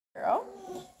girl.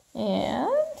 And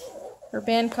her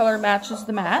band color matches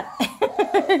the mat.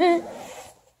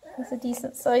 She's a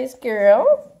decent sized girl.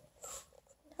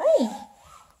 Hi.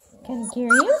 Kind of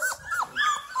curious.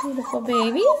 Beautiful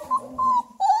baby.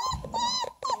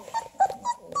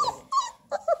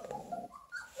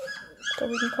 So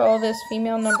we can call this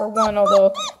female number 1,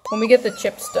 although when we get the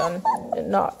chips done,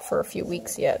 not for a few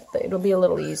weeks yet, it'll be a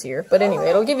little easier. But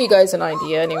anyway, it'll give you guys an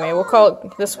idea. Anyway, we'll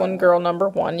call this one girl number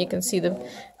 1. You can see the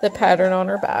pattern on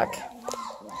her back.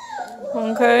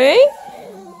 Okay.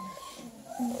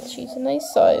 She's a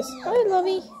nice size. Hi,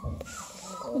 Lovey.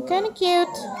 You're kind of cute.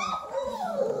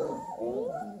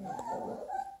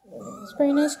 It's a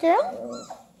very nice girl.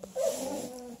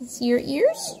 See your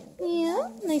ears? Yeah,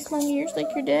 nice long ears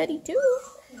like your daddy too.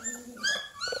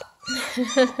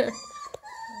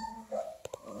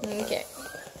 Okay.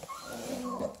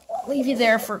 Leave you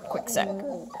there for a quick sec.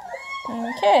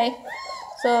 Okay.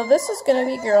 So this is going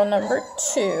to be girl number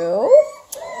 2.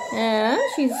 And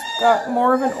she's got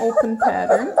more of an open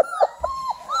pattern.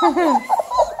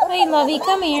 Hey, Lovey,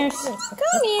 come here.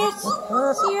 Come here.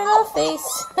 See your little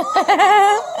face.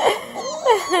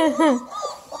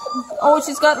 Oh,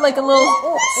 she's got like a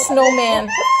little snowman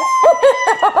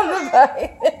on the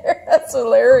back there. That's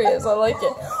hilarious. I like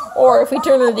it. Or if we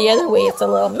turn her the other way, it's a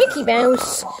little Mickey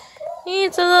Mouse.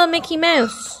 It's a little Mickey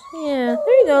Mouse. Yeah,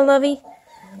 there you go, Lovey.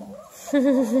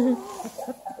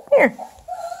 Here.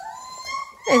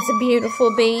 That's a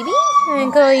beautiful baby. I'm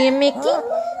going to call you Mickey.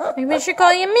 Maybe I should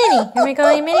call you Minnie. Can we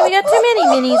call you Minnie? We got too many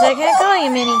Minnies. I can't call you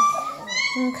Minnie.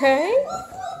 Okay.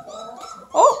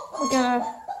 Oh,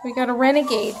 we got a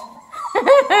renegade.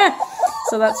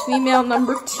 So that's female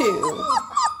number 2.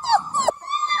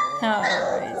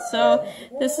 Alright, so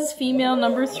this is female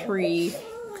number 3.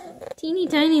 Teeny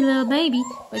tiny little baby.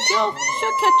 But she'll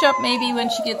catch up maybe when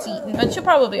she gets eaten. But she'll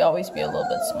probably always be a little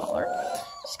bit smaller.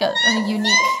 She's got a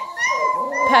unique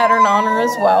pattern on her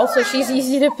as well, so she's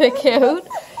easy to pick out.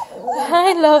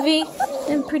 Hi, Lovey.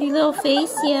 And pretty little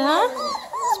face, yeah.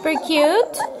 It's pretty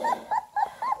cute.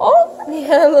 Oh, we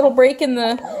had a little break in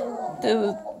the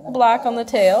black on the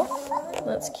tail.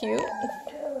 That's cute.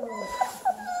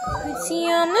 Let's see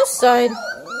you on this side.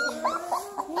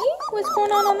 Hey, what's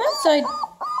going on that side?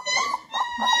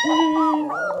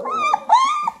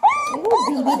 Oh,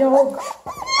 baby dog.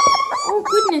 Oh,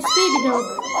 goodness, baby dog.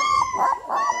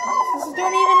 This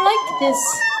don't even like this.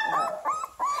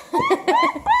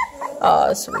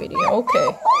 Aw, sweetie. Okay.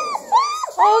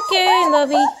 Okay,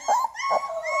 Lovey.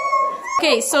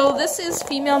 Okay, so this is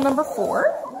female number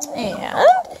 4. And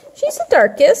she's the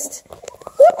darkest.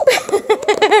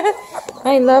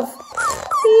 Hi, love.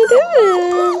 How you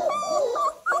doing?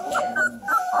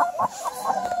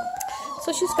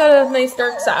 So she's got a nice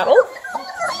dark saddle,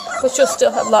 but she'll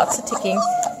still have lots of ticking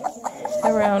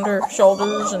around her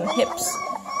shoulders and hips.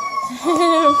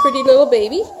 Pretty little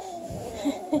baby.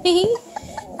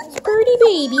 It's a pretty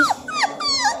baby.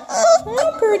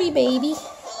 Oh, pretty baby.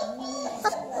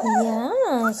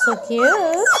 Yeah, so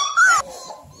cute.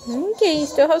 Okay, you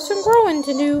still have some growing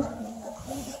to do.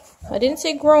 I didn't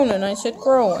say groaning, I said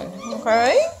growing.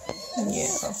 Okay? Yeah.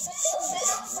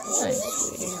 Nice,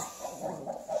 sweetie.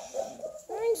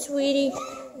 Nice, sweetie.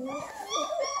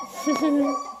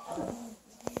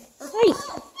 Hey.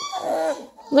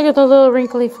 Look at the little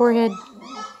wrinkly forehead.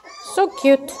 So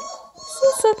cute.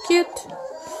 So cute.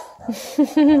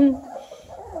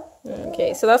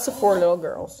 Okay, so that's the 4 little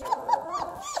girls.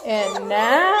 And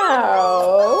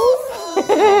now...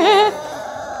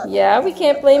 yeah, we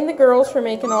can't blame the girls for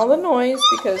making all the noise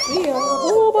because we are a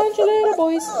whole bunch of little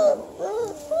boys. A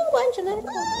whole bunch of little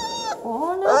boys.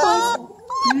 All little boys.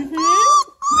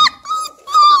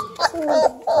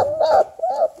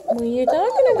 What are you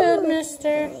talking about,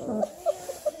 mister?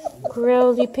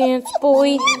 Growly pants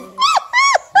boy.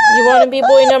 You want to be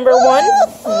boy number 1?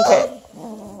 Okay.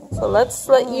 So let's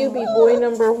let you be boy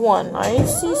number 1. I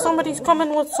see somebody's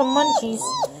coming with some munchies.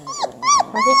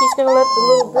 I think he's going to let the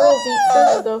little girls eat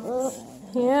first, though.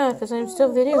 Yeah, because I'm still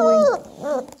videoing.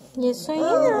 Yes, I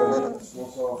am.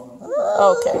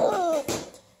 Okay.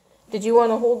 Did you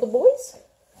want to hold the boys?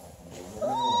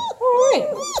 Alright.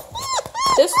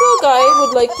 This little guy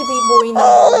would like to be boy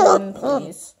number 1,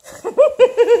 please.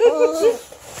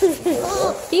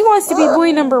 He wants to be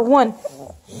boy number 1.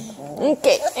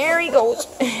 Okay, there he goes.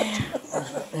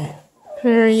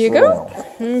 There you go.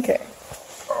 Okay.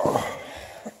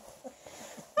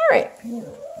 Alright.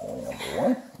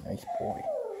 Nice boy.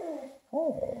 Oh.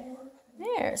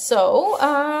 There. So,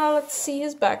 let's see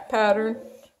his back pattern.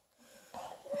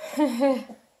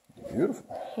 Beautiful.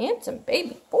 Handsome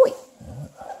baby boy.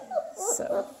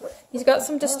 So he's got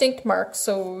some distinct marks,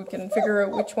 so we can figure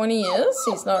out which one he is.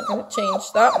 He's not going to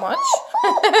change that much.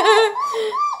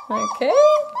 Okay,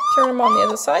 turn him on the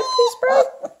other side, please, Brad.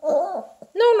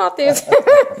 No, not the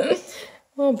other.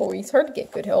 Oh boy, he's hard to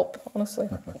get good help, honestly.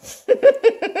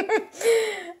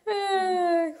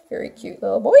 Very cute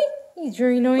little boy. He's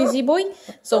very noisy boy.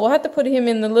 So we'll have to put him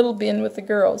in the little bin with the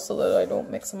girls so that I don't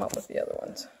mix him up with the other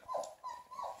ones.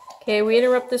 Okay, we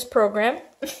interrupt this program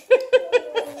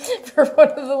for one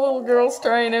of the little girls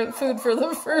trying out food for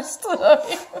the first time.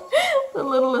 The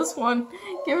littlest one.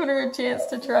 Giving her a chance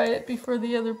to try it before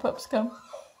the other pups come.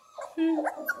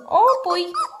 Oh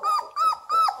boy.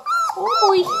 Oh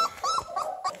boy.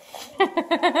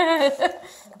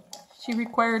 She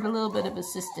required a little bit of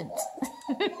assistance.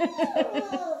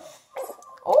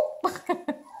 Oh.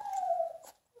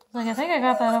 Like, I think I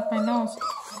got that up my nose.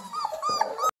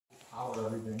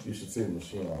 You should see the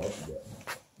machine on what you got.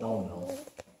 Oh no.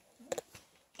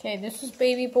 Okay, this is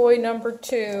baby boy number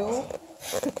 2.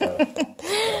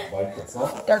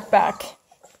 Dark back.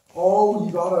 Oh,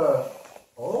 you got a...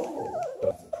 Oh.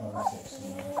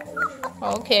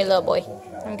 Okay, little boy.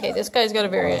 Okay, this guy's got a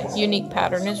very unique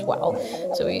pattern as well.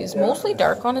 So he's mostly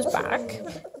dark on his back,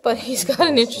 but he's got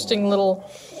an interesting little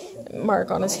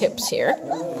mark on his hips here.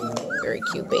 Very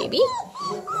cute baby.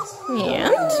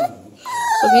 And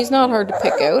so he's not hard to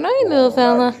pick out. Hi, little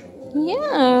fella.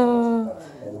 Yeah.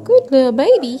 Good little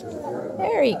baby.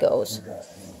 There he goes.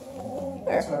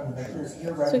 There.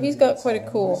 So he's got quite a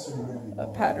cool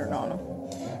pattern on him.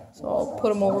 So I'll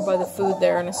put him over by the food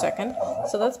there in a second.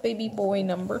 So that's baby boy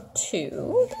number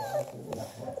 2.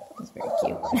 He's very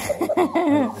cute.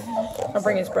 I'll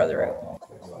bring his brother out.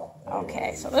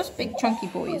 Okay, so this big chunky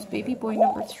boy is baby boy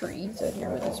number 3. He's out here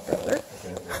with his brother.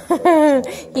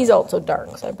 He's also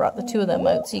dark, so I brought the 2 of them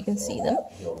out so you can see them.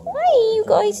 Hi, you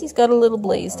guys. He's got a little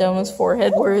blaze down his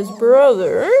forehead where his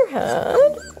brother had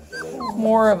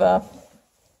more of a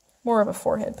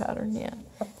forehead pattern, yeah.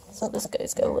 So this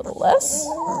guy's got a little less.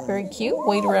 Very cute.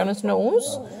 Weight around his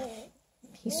nose.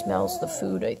 He smells the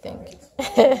food, I think.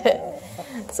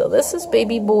 So this is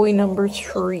baby boy number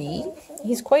 3.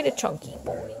 He's quite a chunky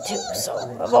boy, too. So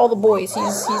of all the boys,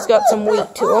 he's got some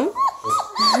weight to him.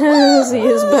 See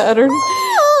his pattern.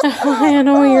 I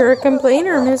know you're a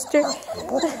complainer, mister.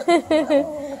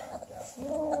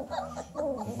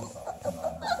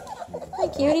 Hi,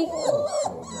 cutie.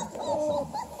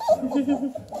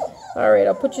 Alright,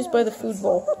 I'll put you by the food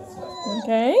bowl.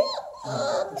 Okay?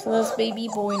 So that's baby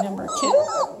boy number 2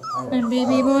 and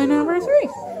baby boy number 3.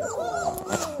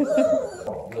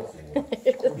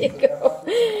 There you go.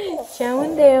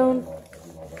 Chowing down.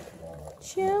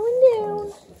 Chowing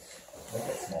down.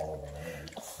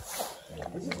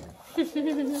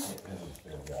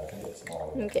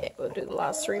 Okay, we'll do the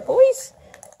last 3 boys.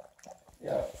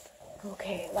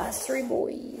 Okay, last 3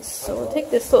 boys. So we'll take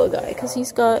this little guy because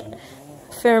he's got a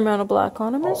fair amount of black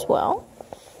on him as well.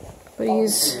 But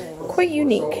he's quite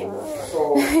unique.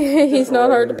 He's not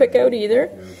hard to pick out either.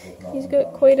 He's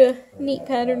got quite a neat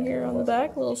pattern here on the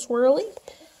back, a little swirly.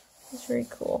 It's very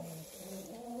cool.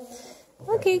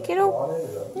 Okay, kiddo.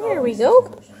 There we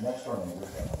go.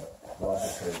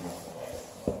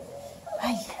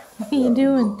 Hi, what are you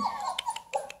doing?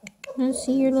 Let's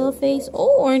see your little face.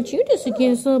 Oh, aren't you just a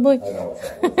cute little boy?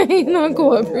 He's not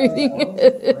cooperating.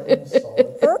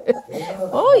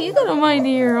 Oh, you got a mind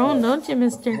of your own, don't you,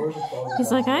 mister?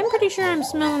 He's like, I'm pretty sure I'm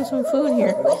smelling some food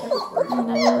here.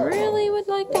 And I really would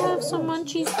like to have some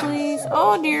munchies, please.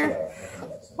 Oh, dear.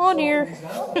 Oh, dear.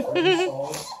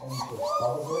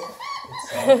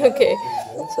 Okay,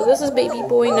 so this is baby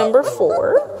boy number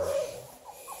 4.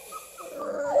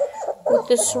 With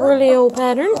the swirly old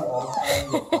pattern.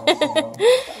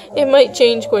 It might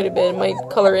change quite a bit. It might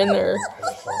color in there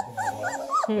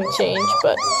and change,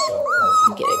 but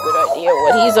you get a good idea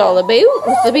what he's all about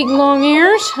with the big long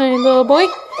ears. Hi, little boy.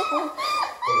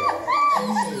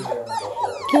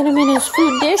 Get him in his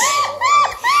food dish.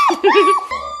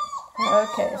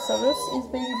 Okay, so this is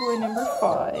baby boy number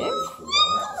 5.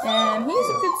 And he's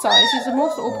a good size. He's the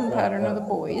most open pattern of the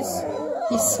boys.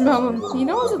 He's smelling. He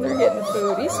knows that they're getting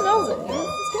food. He smells it. He's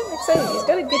getting excited. He's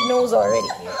got a good nose already.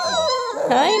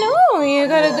 I know. You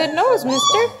got a good nose,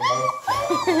 mister.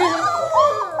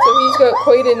 So he's got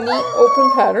quite a neat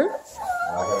open pattern.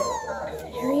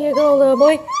 Here you go, little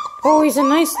boy. Oh, he's a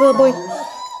nice little boy.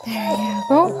 There you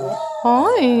go.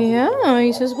 Oh, yeah.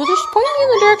 He says, well, just point me in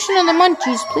the direction of the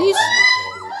munchies, please.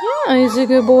 Yeah, he's a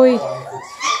good boy.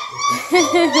 Hey,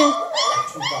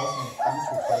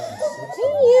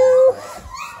 you.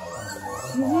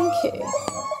 Okay.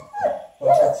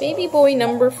 Baby baby boy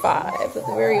number 5 with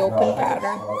a very open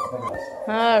pattern.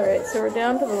 Alright, so we're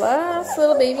down to the last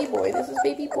little baby boy. This is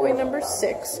baby boy number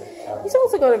 6. He's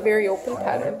also got a very open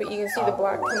pattern, but you can see the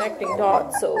black connecting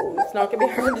dots, so it's not going to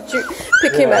be hard to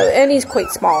pick him out. And he's quite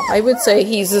small. I would say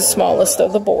he's the smallest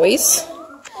of the boys.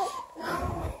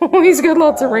 Oh, he's got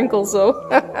lots of wrinkles, though.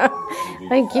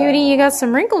 Hi, cutie, you got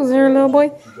some wrinkles there, little boy.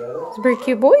 He's a very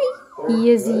cute boy.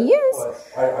 Yes, he is.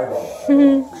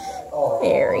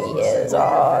 There he is.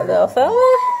 Aw, little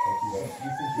fella.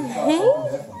 Hey,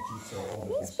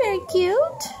 he's very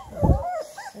cute.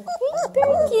 He's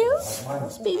very cute.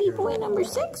 It's baby boy number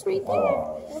 6 right there.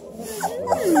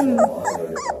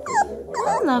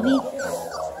 I love you.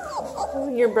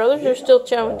 Your brothers are still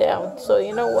chowing down, so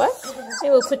you know what?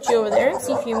 Maybe we'll put you over there and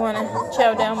see if you want to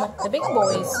chow down with the big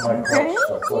boys. Okay?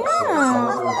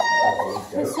 Yeah.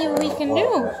 Let's see what we can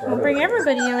do. We'll bring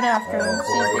everybody out after and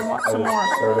see if they want some more.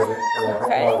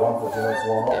 Okay?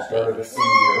 Good baby.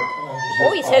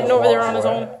 Oh, he's heading over there on his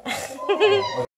own.